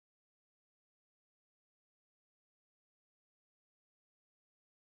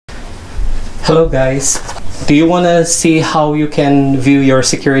Hello guys, do you want to see how you can view your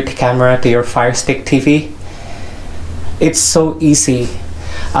security camera to your Fire Stick TV? It's so easy.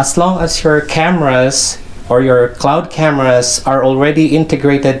 As long as your cameras or your cloud cameras are already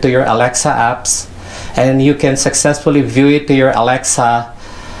integrated to your Alexa apps and you can successfully view it to your Alexa,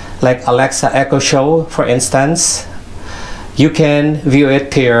 like Alexa Echo Show for instance, you can view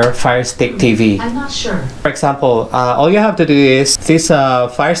it to your Fire Stick TV. I'm not sure. For example, all you have to do is this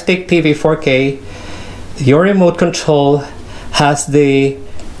Fire Stick TV 4K, your remote control has the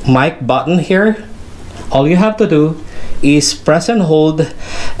mic button here. All you have to do is press and hold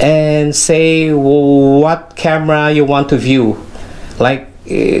and say what camera you want to view. Like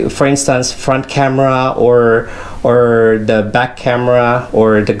for instance, front camera or the back camera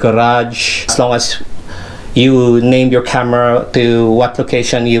or the garage, as long as you name your camera to what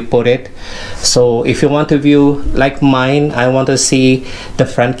location you put it. So if you want to view, like mine, I want to see the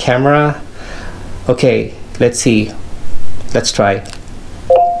front camera. Okay, let's see. Let's try.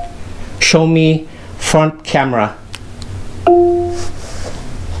 Show me front camera.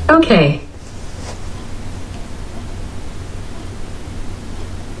 Okay.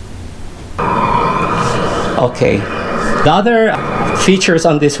 Okay. The other features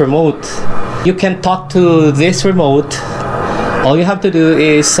on this remote, you can talk to this remote. All you have to do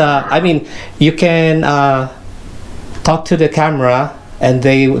is, you can talk to the camera, and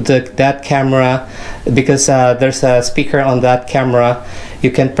that camera, because there's a speaker on that camera, you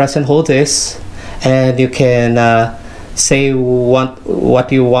can press and hold this, and you can say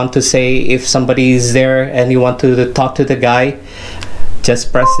what you want to say. If somebody is there and you want to talk to the guy,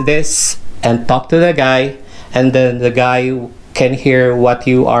 just press this and talk to the guy, and then the guy can hear what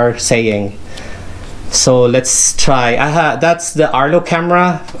you are saying. So let's try. That's the Arlo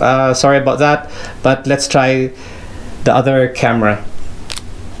camera. Sorry about that, but let's try the other camera.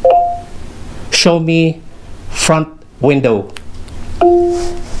 Show me front window.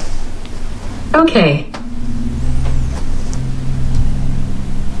 Okay.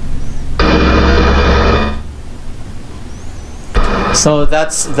 So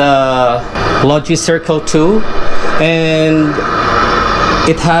that's the Logi Circle 2, and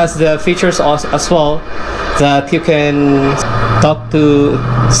it has the features as well that you can talk to,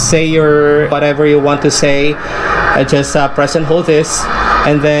 say your whatever you want to say. Just press and hold this,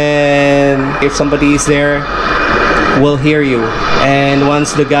 and then if somebody is there, will hear you. And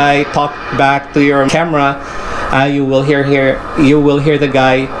once the guy talk back to your camera, you will hear the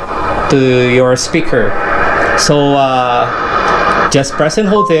guy to your speaker. So just press and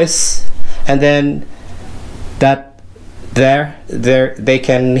hold this, and then they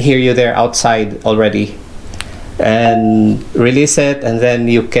can hear you there outside already, and release it, and then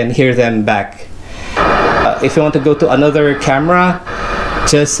you can hear them back. If you want to go to another camera,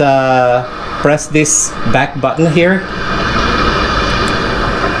 just press this back button here,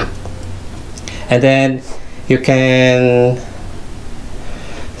 and then you can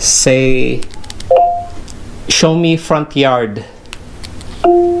say show me front yard.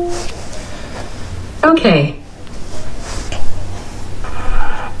 Okay.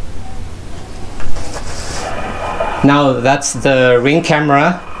 Now that's the Ring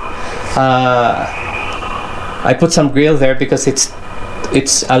camera. I put some grill there because it's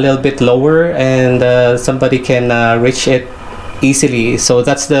a little bit lower, and somebody can reach it easily. So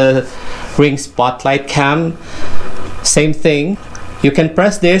that's the Ring Spotlight cam. Same thing. You can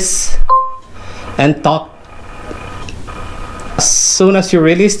press this and talk. As soon as you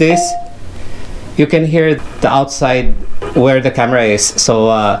release this, you can hear the outside where the camera is. So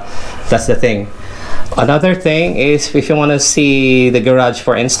that's the thing. Another thing is, if you want to see the garage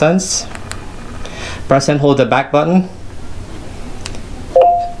for instance, press and hold the back button.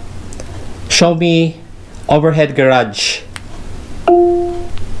 Show me overhead garage.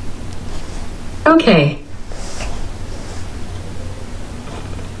 Okay.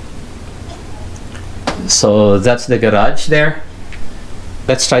 So that's the garage there.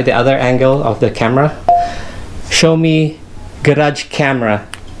 Let's try the other angle of the camera. Show me garage camera.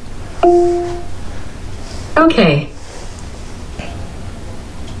 Okay.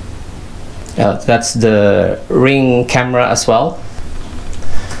 That's the Ring camera as well.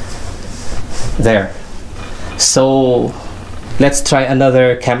 There. So let's try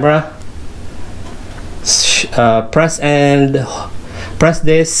another camera. Press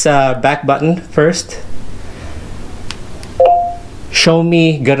this back button first. Show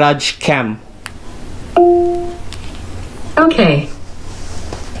me garage cam. Okay.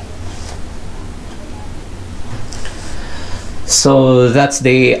 So that's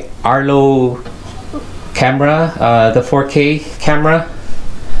the Arlo camera, the 4K camera.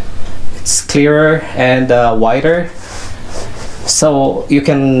 it's clearer and wider, so you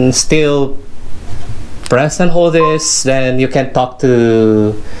can still press and hold this, then you can talk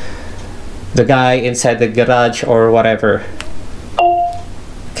to the guy inside the garage or whatever.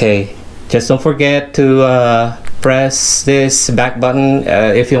 Okay, just don't forget to press this back button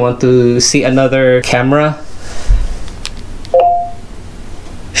if you want to see another camera.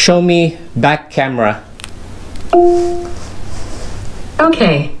 Show me back camera.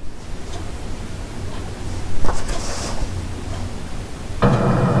 Okay.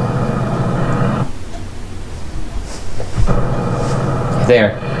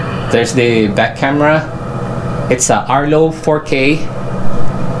 There's the back camera. It's a Arlo 4K.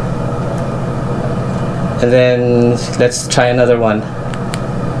 And then let's try another one.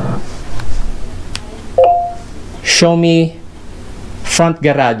 Show me front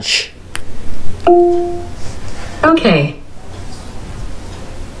garage. Okay.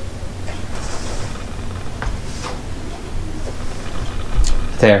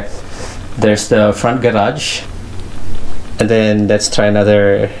 There's the front garage. And then let's try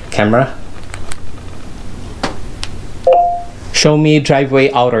another camera. Show me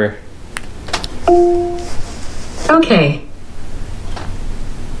driveway outer. Okay.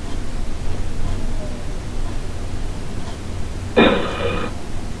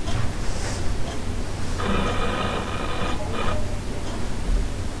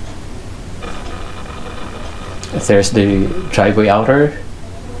 There's the driveway outer.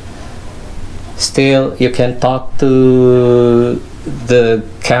 Still, you can talk to the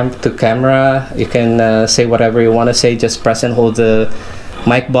camera. You can say whatever you want to say. Just press and hold the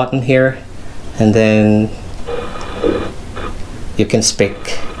mic button here, and then you can speak.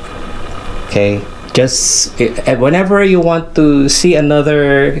 Okay, just whenever you want to see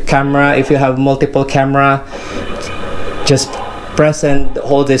another camera, if you have multiple camera, just press and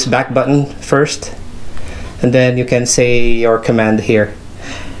hold this back button first, and then you can say your command here.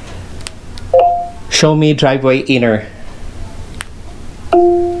 Show me driveway inner.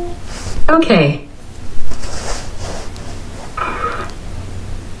 Okay.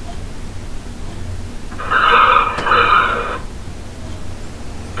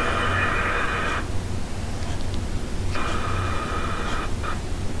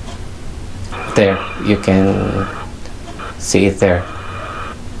 There, you can see it there.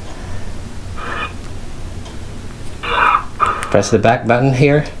 Press the back button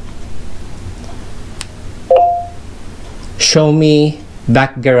here. Show me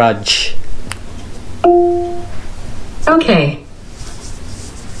back garage. Okay.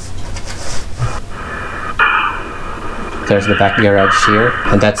 There's the back garage here,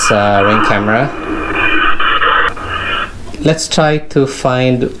 and that's ring camera. Let's try to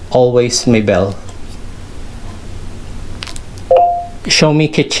find always Mabel. Show me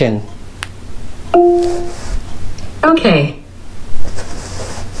kitchen. Okay.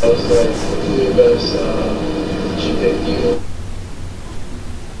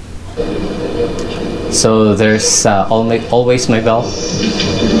 So there's always Mabel.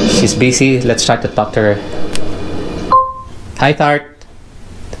 She's busy. Let's try to talk to her. Hi, Tart.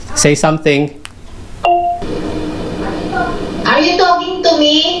 Say something. Are you talking to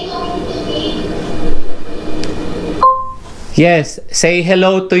me? Yes. Say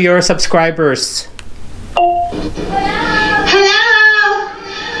hello to your subscribers. Hello!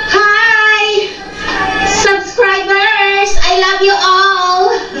 Hi! Subscribers! I love you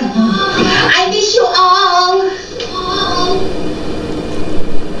all! I miss you all!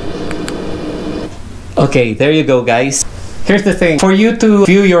 Okay, there you go, guys. Here's the thing. For you to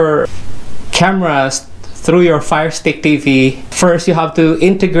view your cameras through your Fire Stick TV, first you have to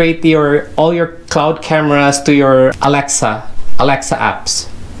integrate all your cloud cameras to your Alexa apps.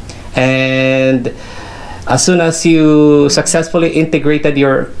 And as soon as you successfully integrated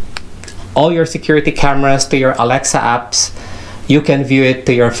all your security cameras to your Alexa apps, you can view it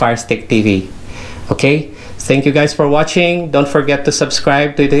to your Fire Stick TV. Okay? Thank you guys for watching. Don't forget to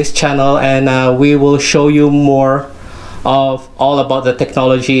subscribe to this channel, and we will show you more of all about the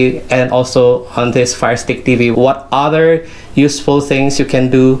technology, and also on this Fire Stick TV, what other useful things you can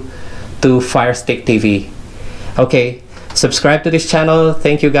do to Fire Stick TV. Okay, subscribe to this channel.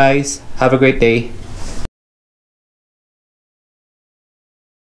 Thank you guys. Have a great day.